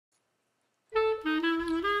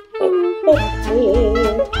Found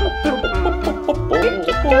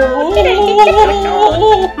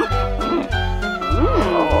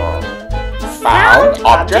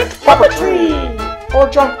object puppetry, or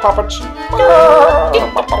junk puppets.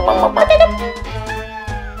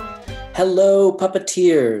 Hello,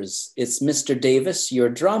 puppeteers. It's Mr. Davis, your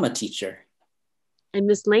drama teacher. And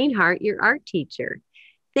Miss Lanehart, your art teacher.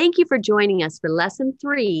 Thank you for joining us for Lesson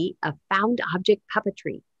 3 of Found Object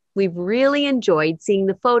Puppetry. We've really enjoyed seeing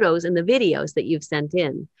the photos and the videos that you've sent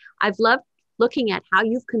in. I've loved looking at how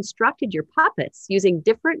you've constructed your puppets using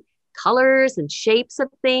different colors and shapes of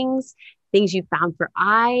things you found for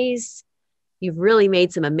eyes. You've really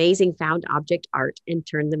made some amazing found object art and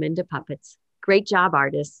turned them into puppets. Great job,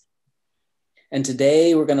 artists. And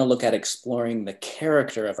today we're going to look at exploring the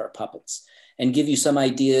character of our puppets and give you some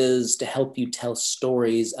ideas to help you tell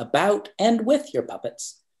stories about and with your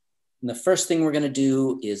puppets. And the first thing we're going to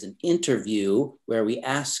do is an interview where we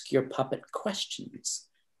ask your puppet questions.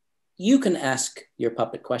 You can ask your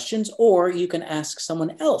puppet questions, or you can ask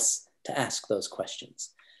someone else to ask those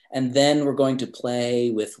questions. And then we're going to play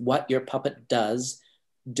with what your puppet does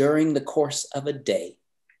during the course of a day.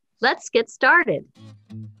 Let's get started.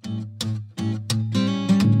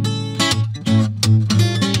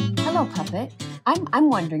 Hello, Puppet. I'm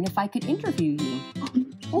wondering if I could interview you.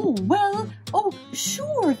 Oh,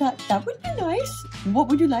 sure, that would be nice. What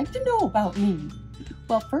would you like to know about me?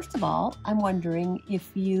 Well, first of all, I'm wondering if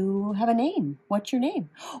you have a name. What's your name?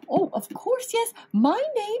 Oh, of course, yes. My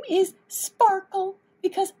name is Sparkle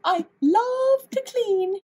because I love to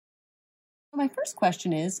clean. My first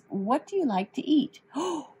question is, what do you like to eat?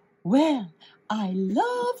 Oh, well, I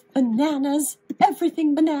love bananas,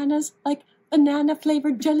 everything bananas, like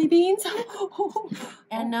banana-flavored jelly beans.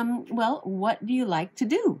 And, well, what do you like to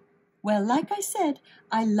do? Well, like I said,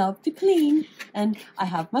 I love to clean, and I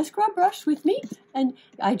have my scrub brush with me, and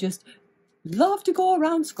I just love to go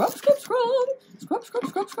around scrub, scrub, scrub, scrub, scrub,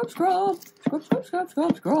 scrub, scrub, scrub, scrub, scrub, scrub,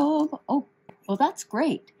 scrub, scrub. Oh, well, that's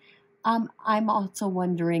great. I'm also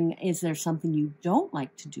wondering, is there something you don't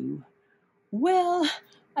like to do? Well,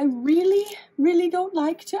 I really, really don't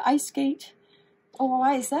like to ice skate. Oh,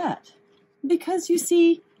 why is that? Because, you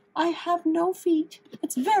see, I have no feet.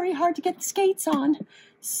 It's very hard to get the skates on.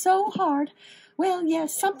 So hard. Well,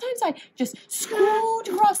 yes, sometimes I just scoot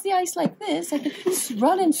across the ice like this. I can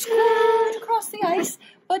run and scoot across the ice.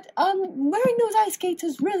 But wearing those ice skates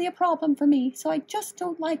is really a problem for me. So I just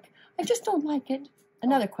don't like it.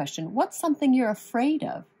 Another question. What's something you're afraid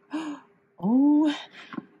of? Oh,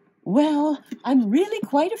 well, I'm really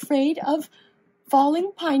quite afraid of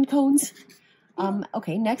falling pine cones.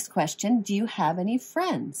 Okay, next question. Do you have any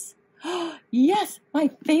friends? Yes, my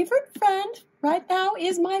favorite friend right now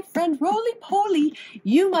is my friend Roly Poly.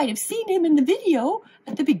 You might have seen him in the video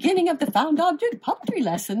at the beginning of the Found Object Puppetry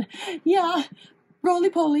lesson. Yeah, Roly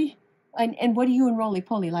Poly. And what do you and Roly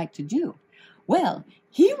Poly like to do? Well,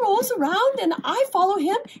 he rolls around and I follow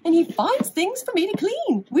him and he finds things for me to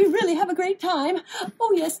clean. We really have a great time.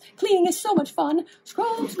 Oh yes, cleaning is so much fun.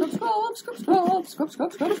 Scrub, scrub, scrub, scrub, scrub, scrub,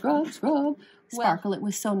 scrub, scrub, scrub, scrub. Sparkle, it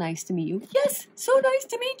was so nice to meet you. Yes, so nice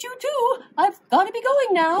to meet you too. I've got to be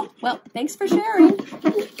going now. Well, thanks for sharing.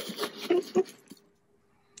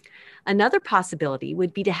 Another possibility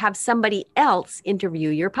would be to have somebody else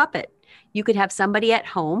interview your puppet. You could have somebody at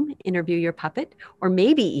home interview your puppet, or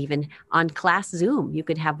maybe even on class Zoom, you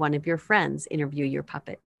could have one of your friends interview your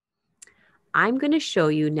puppet. I'm going to show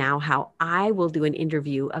you now how I will do an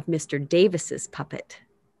interview of Mr. Davis's puppet.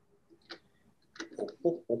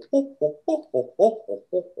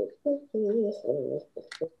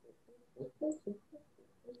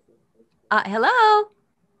 Hello?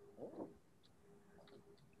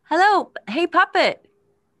 Hello. Hey, puppet.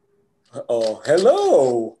 Oh,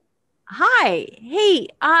 hello. Hi. Hey,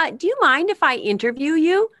 do you mind if I interview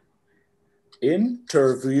you?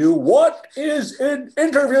 Interview? What is an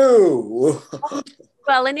interview?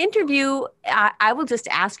 Well, an interview, I will just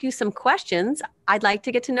ask you some questions. I'd like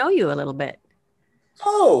to get to know you a little bit.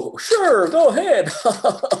 Oh, sure. Go ahead.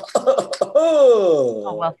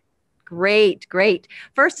 Oh, well, great.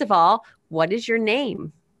 First of all, what is your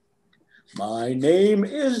name? My name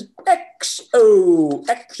is XO.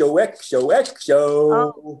 XO.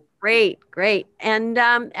 Oh, great. And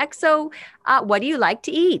XO, what do you like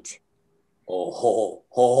to eat?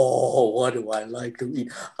 What do I like to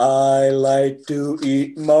eat? I like to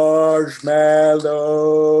eat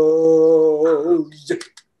marshmallows.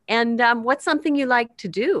 And what's something you like to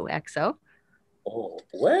do, XO? Oh,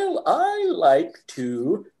 well, I like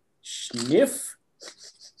to sniff.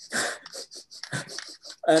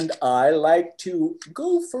 And I like to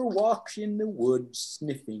go for walks in the woods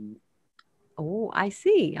sniffing. Oh, I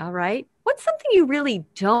see. All right. What's something you really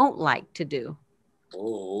don't like to do?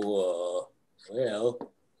 Oh, well,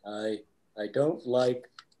 I don't like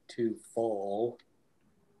to fall.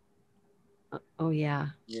 Oh, yeah.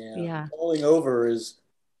 Yeah, Yeah. falling over it's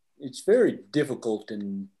very difficult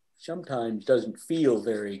and sometimes doesn't feel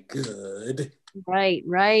very good. Right,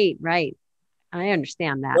 right, right. I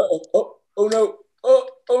understand that. Oh no. Oh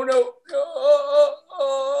no.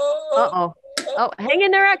 Uh-oh. Oh, hang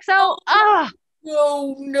in there, XO. Ah,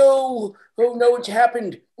 No, no. Oh no, it's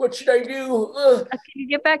happened. What should I do? can you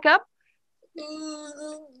get back up?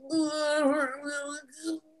 Oh,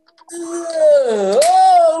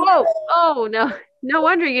 Oh, oh no. No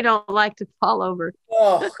wonder you don't like to fall over.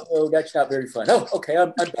 oh, that's not very fun. Oh, okay,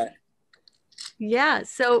 I'm back. Yeah,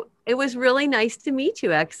 so it was really nice to meet you,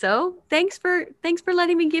 XO. Thanks for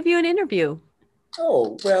letting me give you an interview.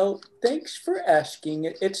 Oh, well, thanks for asking.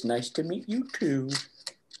 It's nice to meet you too.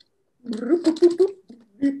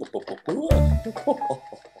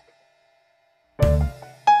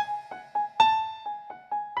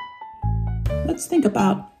 Let's think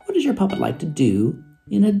about, what does your puppet like to do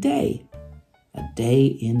in a day? A day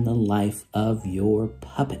in the life of your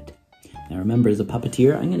puppet. Now remember, as a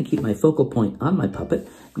puppeteer, I'm going to keep my focal point on my puppet.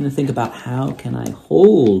 I'm going to think about how can I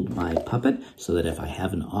hold my puppet so that if I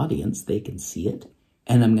have an audience, they can see it.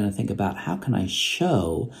 And I'm going to think about how can I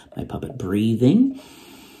show my puppet breathing,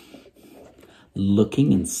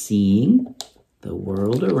 looking and seeing the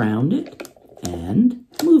world around it, and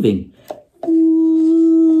moving. Ooh.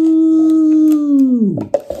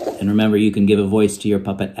 And remember, you can give a voice to your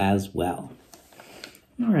puppet as well.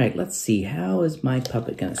 All right, let's see. How is my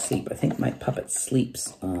puppet going to sleep? I think my puppet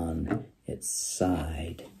sleeps on its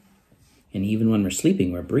side. And even when we're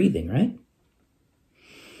sleeping, we're breathing, right?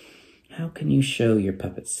 How can you show your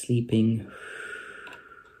puppet sleeping?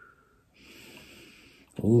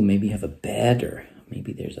 Oh, maybe you have a bed, or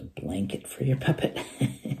maybe there's a blanket for your puppet.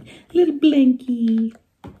 A little blankie.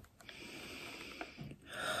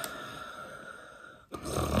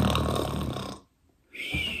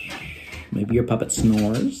 Maybe your puppet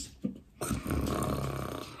snores.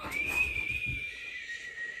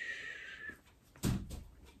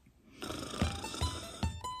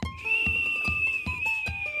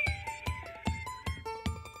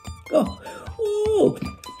 Oh,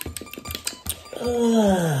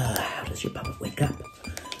 oh. How does your puppet wake up?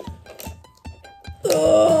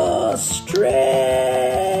 Oh,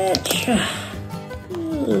 stretch. Don't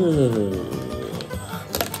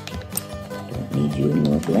need you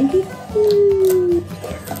anymore, blankie. Ooh.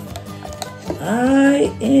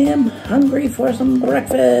 I am hungry for some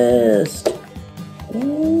breakfast.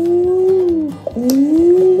 Ooh,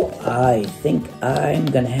 ooh. I think I'm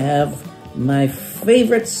gonna have my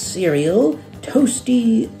favorite cereal,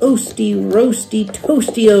 Toasty, Oasty, Roasty,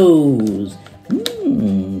 Toastios.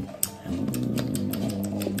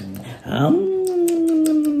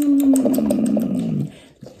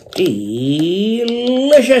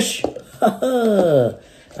 Delicious.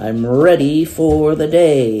 I'm ready for the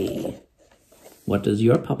day. What does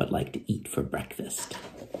your puppet like to eat for breakfast?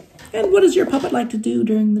 And what does your puppet like to do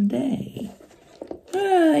during the day?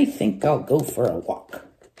 I think I'll go for a walk.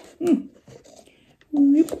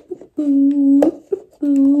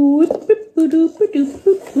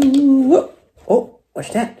 Oh, what's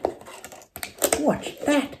that? What's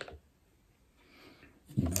that?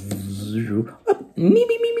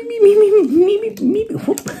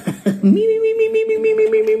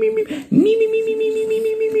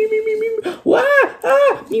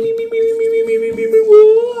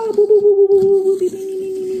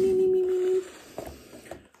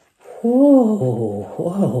 Whoa,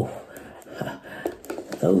 whoa.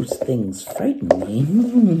 Those things frighten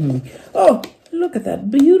me. Oh, look at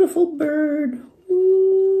that beautiful bird.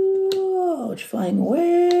 Whoa, it's flying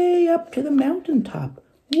way up to the mountaintop.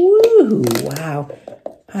 Woo, wow.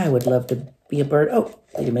 I would love to be a bird. Oh,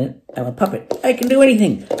 wait a minute. I'm a puppet. I can do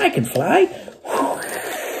anything. I can fly.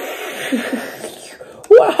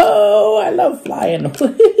 Whoa, I love flying.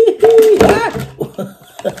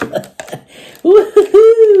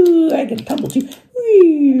 Woohoo! I can tumble too.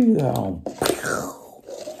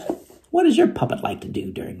 What does your puppet like to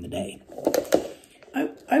do during the day?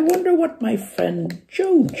 I wonder what my friend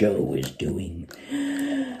Jojo is doing.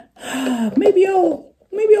 Maybe I'll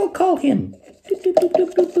call him. Doop, doop, doop,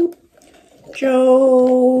 doop, doop, doop.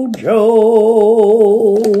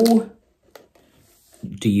 Jojo.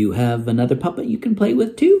 Do you have another puppet you can play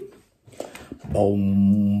with too?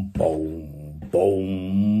 Boom, boom,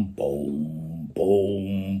 boom, boom,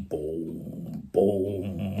 boom, boom,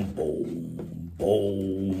 boom, boom,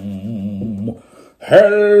 boom.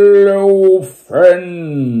 Hello,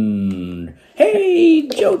 friend. Hey,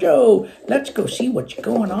 Jojo, let's go see what's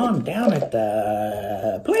going on down at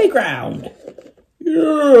the playground. Yeah,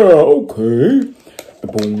 okay.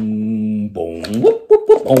 Boom, boom, whoop, whoop,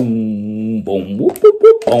 whoop, boom, boom, whoop, whoop,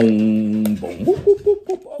 whoop, boom, boom, whoop, whoop, whoop,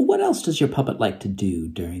 whoop. What else does your puppet like to do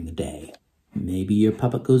during the day? Maybe your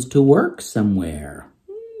puppet goes to work somewhere.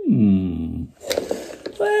 Well,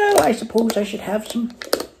 I suppose I should have some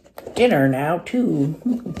dinner now, too.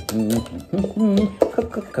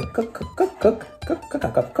 Cook, cook, cook, cook, cook, cook, cook, cook, cook,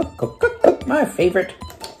 cook, cook, cook, cook, cook. My favorite.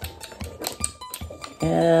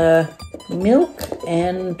 Milk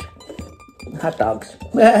and hot dogs.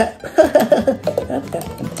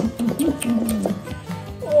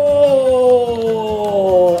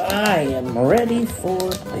 Oh, I am ready for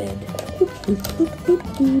bed.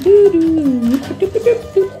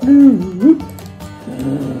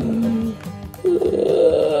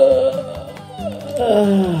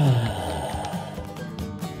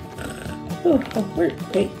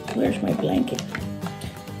 Where's my blanket?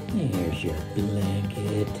 There's your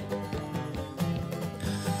blanket.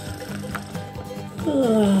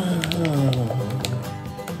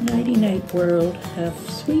 Nighty-night, world. Have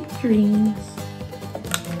sweet dreams.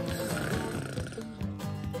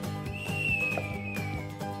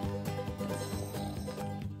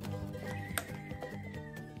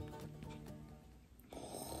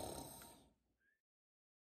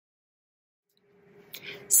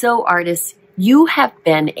 So, artists, you have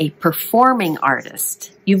been a performing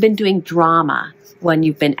artist. You've been doing drama when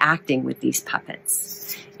you've been acting with these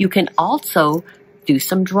puppets. You can also do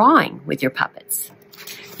some drawing with your puppets.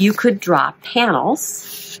 You could draw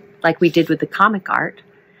panels, like we did with the comic art,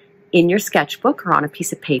 in your sketchbook or on a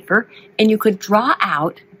piece of paper, and you could draw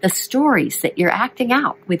out the stories that you're acting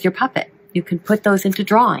out with your puppet. You can put those into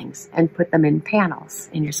drawings and put them in panels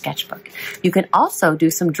in your sketchbook. You can also do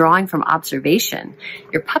some drawing from observation.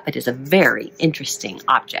 Your puppet is a very interesting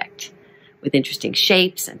object with interesting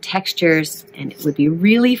shapes and textures, and it would be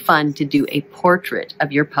really fun to do a portrait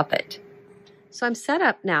of your puppet. So I'm set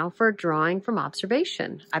up now for a drawing from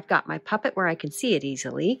observation. I've got my puppet where I can see it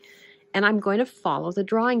easily, and I'm going to follow the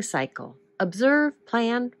drawing cycle. Observe,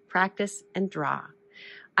 plan, practice, and draw.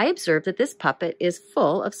 I observed that this puppet is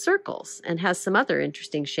full of circles and has some other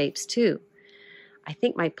interesting shapes too. I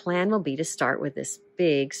think my plan will be to start with this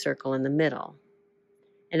big circle in the middle.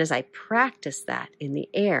 And as I practice that in the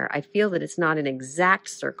air, I feel that it's not an exact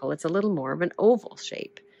circle, it's a little more of an oval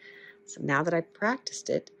shape. So now that I've practiced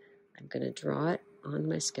it, I'm going to draw it on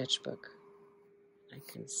my sketchbook. I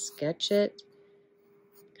can sketch it,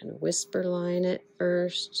 kind of whisper line it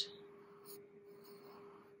first.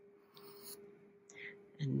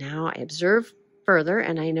 And now I observe further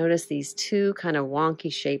and I notice these two kind of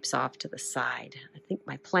wonky shapes off to the side. I think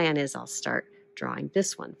my plan is I'll start drawing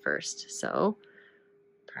this one first. So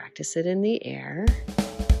practice it in the air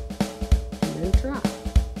and then draw.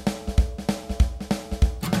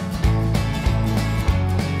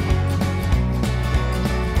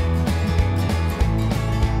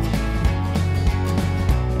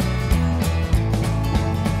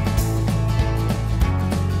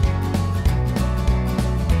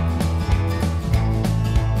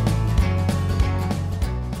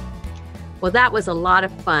 Well, that was a lot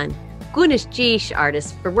of fun. Goodness geesh,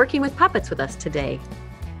 artists, for working with puppets with us today.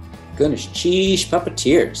 Goodness geesh,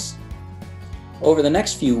 puppeteers. Over the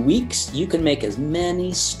next few weeks, you can make as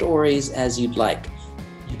many stories as you'd like.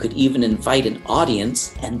 You could even invite an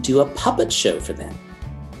audience and do a puppet show for them.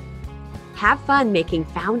 Have fun making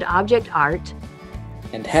found object art.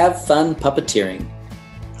 And have fun puppeteering.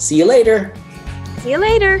 See you later. See you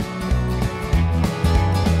later.